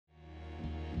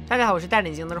大家好，我是戴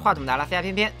眼镜拿着话筒的阿拉斯加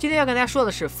偏偏。今天要跟大家说的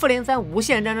是《复联3：无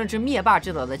限战争之灭霸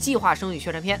制造的计划生育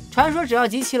宣传片》。传说只要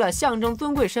集齐了象征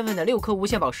尊贵身份的6颗无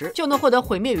限宝石，就能获得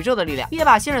毁灭宇宙的力量。灭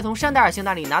霸先是从山达尔星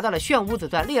那里拿到了炫五子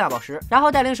钻力量宝石，然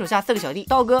后带领手下4个小弟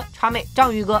刀哥、叉妹、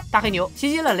章鱼哥、大黑牛袭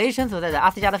击了雷神所在的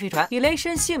阿斯加德飞船，以雷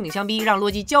神性命相逼，让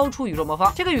洛基交出宇宙魔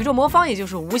方。这个宇宙魔方也就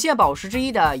是无限宝石之一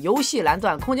的游戏蓝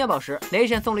钻空间宝石。雷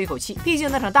神松了一口气，毕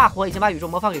竟那场大火已经把宇宙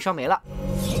魔方给烧没了。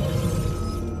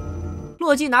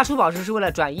洛基拿出宝石是为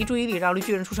了转移注意力，让绿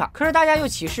巨人出场。可是大家又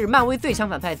岂是漫威最强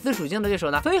反派紫薯精的对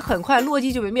手呢？所以很快洛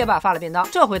基就被灭霸发了便当。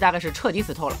这回大概是彻底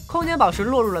死透了。空间宝石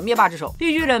落入了灭霸之手，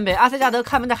绿巨人被阿斯加德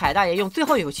看门的海大爷用最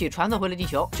后一口气传送回了地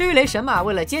球。至于雷神嘛，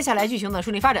为了接下来剧情的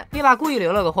顺利发展，灭霸故意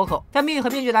留了个活口。在命运和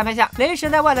面具的安排下，雷神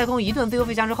在外太空一顿自由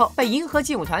飞翔之后，被银河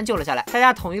劲舞团救了下来。大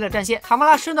家统一了战线，卡魔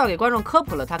拉顺道给观众科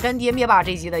普了他干爹灭霸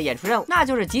这一集的演出任务，那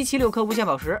就是集齐6颗无限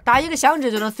宝石，打一个响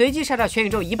指就能随机杀掉全宇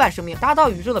宙一半生命，达到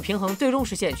宇宙的平衡，最终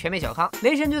实现全面小康。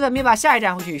雷神就在灭霸下一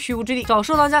站会去虚无之地找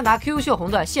收藏家拿 QQ 秀红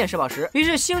钻现实宝石，于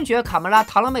是星爵、卡魔拉、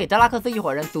螳螂妹、德拉克斯一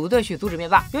伙人组队去阻止灭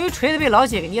霸。由于锤子被老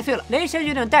姐给捏碎了，雷神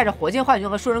决定带着火箭浣熊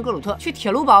和树人格鲁特去铁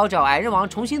炉堡找矮人王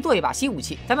重新做一把新武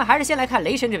器。咱们还是先来看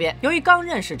雷神这边，由于刚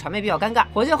认识，场面比较尴尬，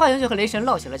火箭浣熊就和雷神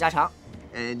唠起了家常。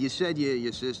And you said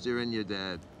your sister and your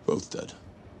dad both dead,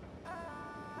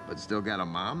 but still got a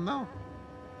mom though?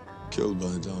 killed by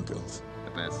a dark elf,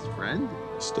 A best friend?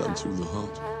 stabbed through the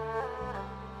heart.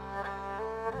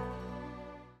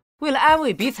 为了安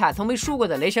慰比惨从没输过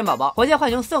的雷神宝宝，火箭浣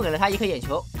熊送给了他一颗眼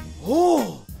球。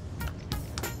哦。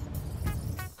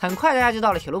很快大家就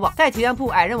到了铁路堡，在体验铺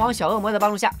矮人王小恶魔的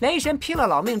帮助下，雷神拼了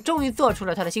老命，终于做出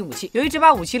了他的新武器。由于这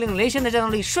把武器令雷神的战斗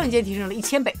力瞬间提升了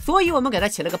1000倍，所以我们给他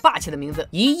起了个霸气的名字——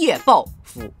一夜暴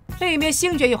斧。另一边，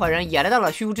星爵一伙人也来到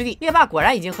了虚无之地，灭霸果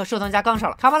然已经和收藏家刚上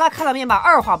了。卡魔拉看到灭霸，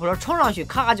二话不说冲上去，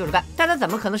咔就是干。但他怎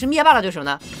么可能是灭霸的对手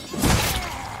呢？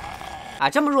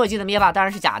这么弱鸡的灭霸当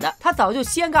然是假的，他早就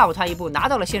先干过他一步，拿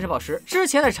到了现实宝石。之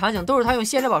前的场景都是他用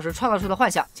现实宝石创造出的幻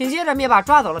想。紧接着，灭霸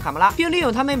抓走了卡魔拉，并利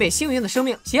用他妹妹星云的生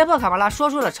命，胁迫卡魔拉说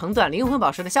出了承钻灵魂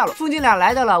宝石的下落。父女俩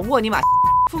来到了沃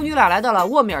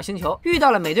米尔星球，遇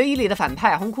到了美队1里的反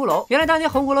派红骷髅。原来当年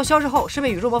红骷髅消失后，是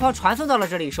被宇宙魔方传送到了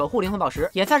这里守护灵魂宝石，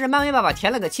也算是漫威爸爸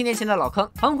填了个7年前的老坑。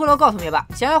红骷髅告诉灭霸，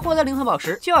想要获得灵魂宝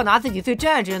石，就要拿自己最真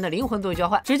爱之人的灵魂作为交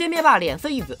换。直接灭霸脸色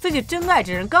一紫，自己真爱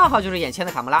之人刚好就是眼前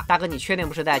的卡魔拉。大哥，你确定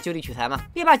不是在就地取材吗？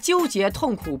灭霸纠结、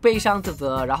痛苦、悲伤、自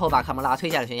责，然后把卡魔拉推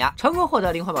下了悬崖，成功获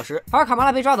得灵魂宝石。而卡魔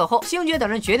拉被抓走后，星爵等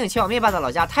人决定前往灭霸的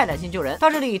老家泰坦星救人。到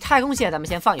这里，太空线咱们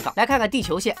先放一放，来看看地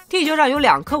球线。地球上有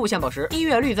2颗无限宝石，音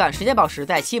乐绿钻时间宝石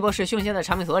在奇异博士胸前的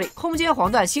长命锁里，空间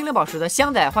黄钻心灵宝石的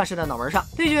香仔幻视的脑门上。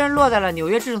绿巨人落在了纽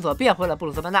约制胜所，变回了布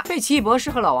鲁斯班纳，被奇异博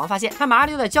士和老王发现，他麻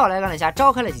溜的叫来钢铁侠，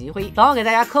召开了紧急会议。老王给大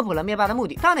家科普了灭霸的目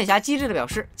的。钢铁侠机智的表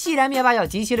示，既然灭霸要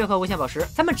集齐6颗无限宝石，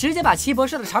咱们直接把奇异博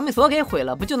士的长命锁给毁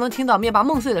了，不就能听到灭霸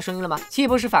梦碎的声音了吗？奇异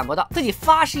博士反驳道，自己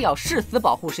发誓要誓死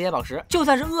保护时间宝石，就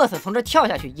算是饿死从这跳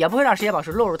下去，也不会让时间宝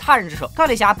石落入他人之手。钢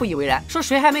铁侠不以为然，说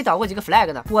谁还没倒过几个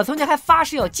flag 呢？我从前还发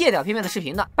誓要戒掉片片的视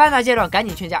频呢。班纳见状赶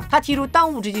紧劝架，他提出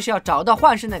当务之急是要找到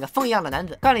幻视那个风一样的男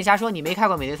子。钢铁侠说，你没看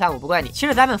过美队3，我不怪你。其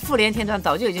实咱们复联天团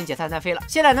早就已经解散单飞了，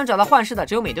现在能找到幻视的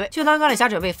只有美队。就当钢铁侠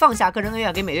准备放下个人恩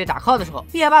怨给美队打 call 的时候，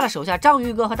灭霸的手下章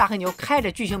鱼哥和大黑牛开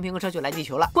着巨型平衡车就来地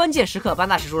球了。关键时刻，班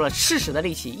纳使出了吃屎的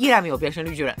力气，依然没有变身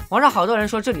绿巨人。网上好多人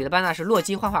说这里的班纳是洛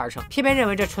基幻化而成，偏偏认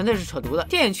为这纯粹是扯犊子。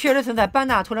电影确实存在班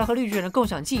纳突然和绿巨人共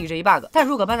享记忆这一 bug， 但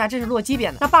如果班纳真是洛基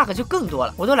变的，那 bug 就更多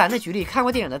了。我都懒得举例，看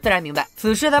过电影的自然明白。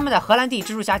此时咱们的荷兰弟蜘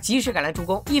蛛侠及时赶来助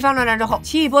攻，一番乱战之后，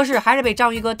奇异博士还是被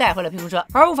章鱼哥带回了平衡车，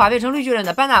而无法变成绿巨人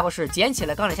的班纳博士捡起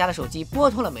了钢铁侠的手机，拨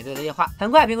通了美队的电话。很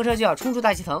快平衡车就要冲出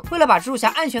大气层，为了把蜘蛛侠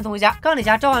安全送回家，钢铁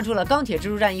侠召唤出了钢铁蜘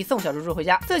蛛战役送小蜘蛛回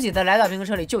家，自己则来到平衡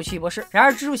车里救奇异博士。然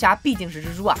而蜘蛛侠毕竟是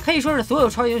蜘蛛啊，可以说是所有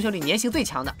超级英雄里粘性最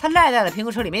强的，他赖在了平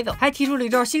衡车里没走，还提出了一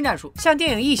招新战术，像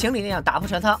电影《异形》里那样打破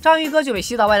船舱。章鱼哥就被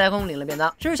吸到外太空领了便当。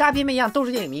蜘蛛侠偏偏一样都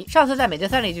是电影迷，上次在美队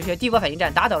3里就学帝国反应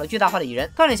站打倒了巨大化的蚁人。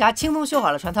钢铁侠轻松修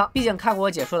好了船舱，毕竟看过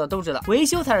我解说的都知道，维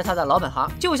修才是他的老本行。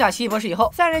救下奇异博士以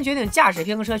后，3人决定驾驶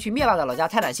平衡车去灭霸的老家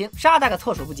泰坦星，杀他个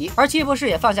措手不及。而奇异博士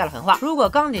也放下了狠话，如果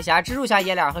钢铁侠、蜘蛛侠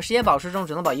爷俩和时间宝石中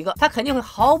只能保一个，他肯定会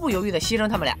毫不犹豫的牺牲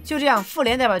他们俩。就这样，复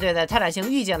联代表队在泰坦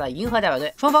星遇见了银河代表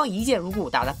队，双方一见如故，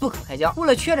打得不可开交。为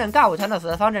了确认尬舞团的所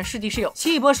在方阵是敌是友，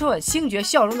奇异博士问星爵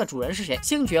笑容的主人是谁，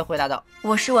星爵回答道：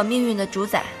我是我命运的主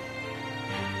宰，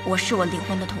我是我灵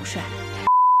魂的统帅。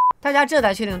大家这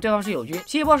才确定对方是友军。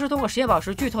奇异博士通过实验宝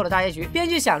石剧透了大结局，编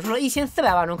剧想出了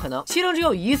1400万种可能，其中只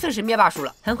有一次是灭霸输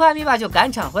了。很快，灭霸就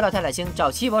赶场回到泰坦星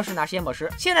找奇异博士拿实验宝石。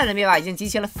现在的灭霸已经集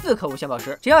齐了4颗无限宝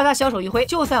石，只要他小手一挥，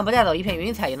就算不带走一片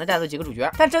云彩，也能带走几个主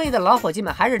角。但正义的老伙计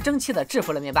们还是争气的制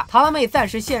服了灭霸。螳螂妹暂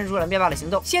时限制住了灭霸的行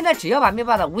动，现在只要把灭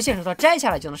霸的无限手套摘下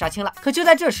来就能杀青了。可就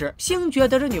在这时，星爵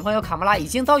得知女朋友卡魔拉已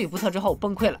经遭遇不测之后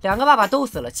崩溃了，2个爸爸都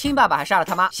死了，亲爸爸还杀了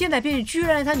他妈，现在编剧居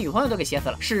然连他女朋友都给写死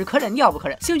了，屎可忍尿不可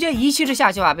忍。星爵一气之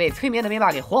下就把被催眠的灭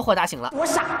霸给活活打醒了，多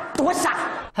傻多傻！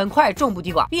很快众步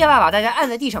地寡，灭霸把大家按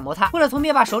在地上摩擦。为了从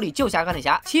灭霸手里救下钢铁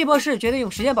侠，奇异博士决定用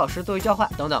时间宝石作为交换。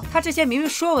等等，他之前明明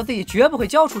说过自己绝不会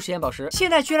交出时间宝石，现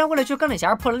在居然为了救钢铁侠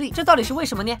而破了例，这到底是为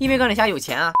什么呢？因为钢铁侠有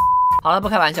钱啊！好了，不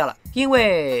开玩笑了，因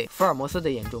为福尔摩斯的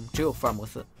眼中只有福尔摩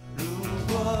斯。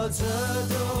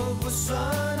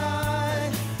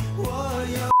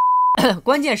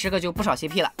关键时刻就不少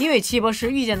CP 了，因为奇异博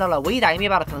士预见到了唯一打赢灭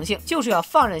霸的可能性，就是要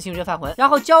放任星爵犯浑，然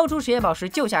后交出实验宝石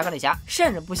救下钢铁侠，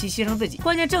甚至不惜牺牲自己。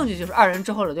关键证据就是2人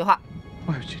之后的对话。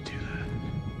Why would you do that?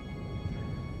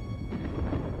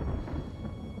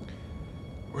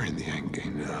 We're in the end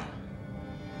game now.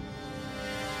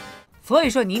 所以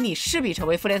说妮妮势必成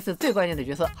为复联4最关键的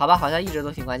角色，好吧，好像一直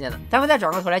都挺关键的。咱们再转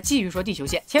过头来继续说地球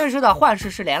线。前面说到幻视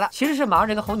失联了，其实是忙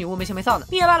着跟红女巫没羞没臊呢。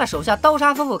灭霸的手下刀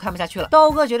杀夫妇看不下去了，刀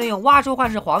哥决定用挖出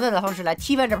幻视黄钻的方式来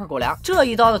踢翻这盆狗粮。这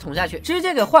一刀子捅下去，直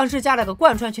接给幻视加了个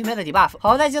贯穿全片的 debuff。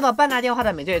好在接到班纳电话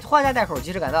的美队拖家带口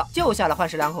及时赶到，救下了幻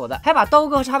视2口子，还把刀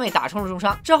哥和叉妹打成了重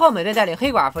伤。之后美队带领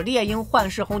黑寡妇、猎鹰、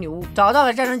幻视、红女巫找到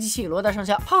了战争机器罗德上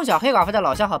校，碰巧黑寡妇的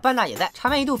老相好班纳也在，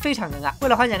场面一度非常尴尬。为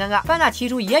了缓解尴尬，班纳提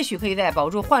出也许可以在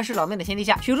保住幻视老命的前提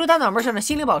下，取出他脑门上的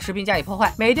心灵宝石并加以破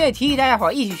坏。美队提议大家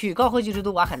伙一起去高科技之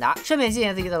都瓦坎达，顺便见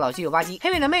见自己的老基友巴基。黑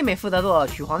妹的妹妹负责做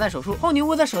取黄钻手术，红女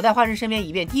巫则守在幻视身边，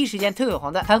以便第一时间摧毁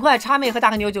黄钻。很快，叉妹和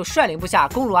大黑牛就率领部下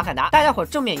攻入瓦坎达，大家伙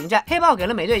正面迎战。黑豹给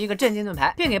了美队一个震惊盾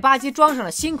牌，并给巴基装上了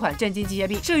新款震惊机械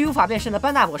臂。至于无法变身的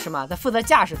班纳博士嘛，则负责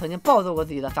驾驶曾经暴揍过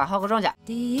自己的反浩克装甲。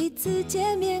第一次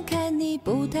见面看你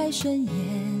不太顺眼，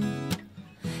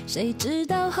谁知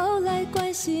道后来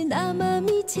关系那么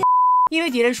密切。因为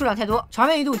敌人数量太多，场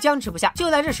面一度僵持不下。就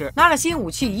在这时，拿着新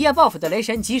武器一夜暴富的雷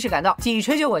神及时赶到，几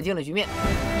锤就稳定了局面。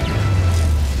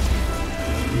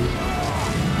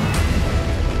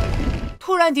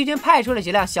突然，敌军派出了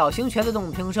几辆小型全自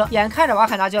动平衡车，眼看着瓦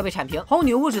坎达就要被铲平，红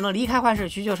女巫只能离开幻视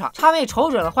去救场。叉妹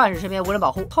瞅准了幻视身边无人保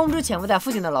护，通知潜伏在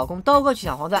附近的老公刀哥去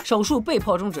抢黄钻，手术被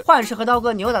迫终止。幻视和刀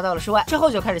哥扭打到了室外，之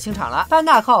后就开始清场了。班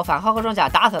纳靠反浩克装甲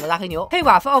打死了大黑牛，黑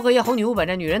寡妇、奥格耶、红女巫本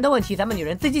着女人的问题咱们女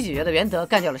人自己解决的原则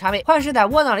干掉了叉妹。幻视在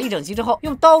窝囊了一整集之后，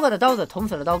用刀哥的刀子捅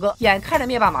死了刀哥。眼看着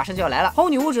灭霸马上就要来了，红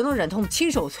女巫只能忍痛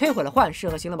亲手摧毁了幻视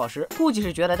和心灵宝石。估计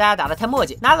是觉得大家打得太磨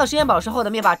叽，拿到实验宝石后的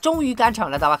灭霸终于赶场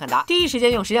来到瓦坎达，第一时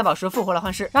间用实验宝石复活了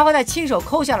幻视，然后再亲手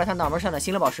抠下了他脑门上的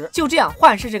心灵宝石。就这样，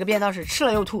幻视这个便当是吃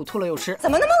了又吐，吐了又吃，怎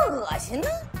么那么恶心呢？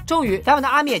终于，咱们的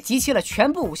阿灭集齐了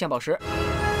全部无限宝石。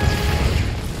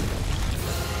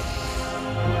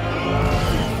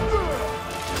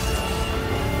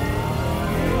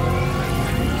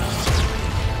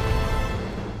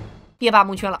灭霸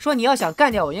蒙圈了，说你要想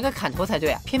干掉我，应该砍头才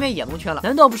对啊，偏偏也蒙圈了，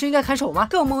难道不是应该砍手吗？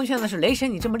更蒙圈的是雷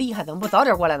神，你这么厉害，怎么不早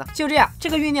点过来呢？就这样，这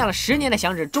个酝酿了10年的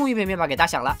响指终于被灭霸给打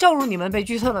响了。正如你们被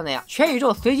剧透的那样，全宇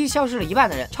宙随机消失了1半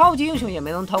的人，超级英雄也没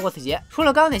能逃过此劫。除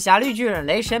了钢铁侠、绿巨人、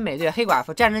雷神、美队、黑寡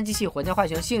妇、战争机器、火箭浣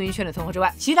熊幸运确认存活之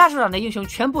外，其他出场的英雄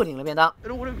全部领了便当。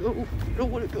I don't want to go. I don't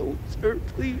want to go, sir.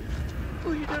 Please.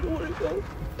 Please, I don't want to go.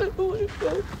 I don't want to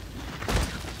go.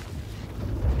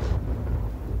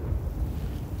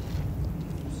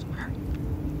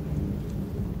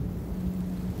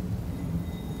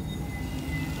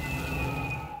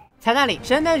 彩蛋里，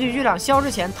神盾局局长消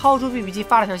失前掏出 BB 机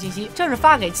发了条信息，正是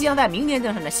发给即将在明年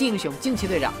登场的新英雄惊奇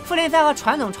队长。复联3和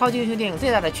传统超级英雄电影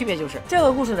最大的区别就是，这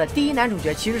个故事的第一男主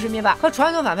角其实是灭霸。和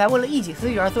传统反派为了一己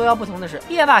私欲而作妖不同的是，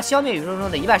灭霸消灭宇宙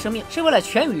中的1半生命，是为了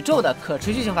全宇宙的可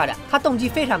持续性发展。他动机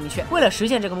非常明确，为了实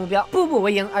现这个目标，步步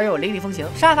为营而又雷厉风行，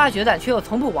杀伐决断却又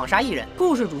从不枉杀一人。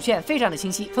故事主线非常的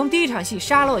清晰，从第一场戏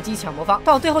杀洛基抢魔方，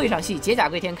到最后一场戏解甲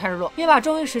归田看日落，灭霸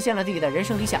终于实现了自己的人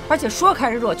生理想，而且说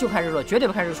看日落就看日落，绝对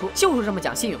不看日出，就是这么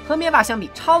讲信用。和灭霸相比，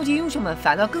超级英雄们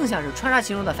反倒更像是穿插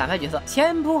其中的反派角色，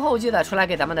前仆后继的出来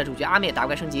给咱们的主角阿灭打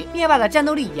怪升级。灭霸的战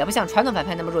斗力也不像传统反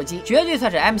派那么弱鸡，绝对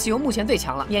算是 MCU 目前最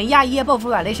强了，碾压一夜暴富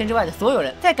版雷神之外的所有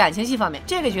人。在感情戏方面，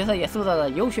这个角色也塑造的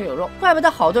有血有肉，怪不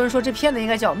得好多人说这片子应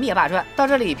该叫《灭霸传》。到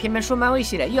这里，偏偏说漫威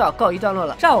系列又要告一段落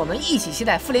了，让我们一起期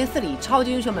待复联4里超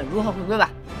级英雄们如何回归吧。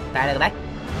拜了个拜。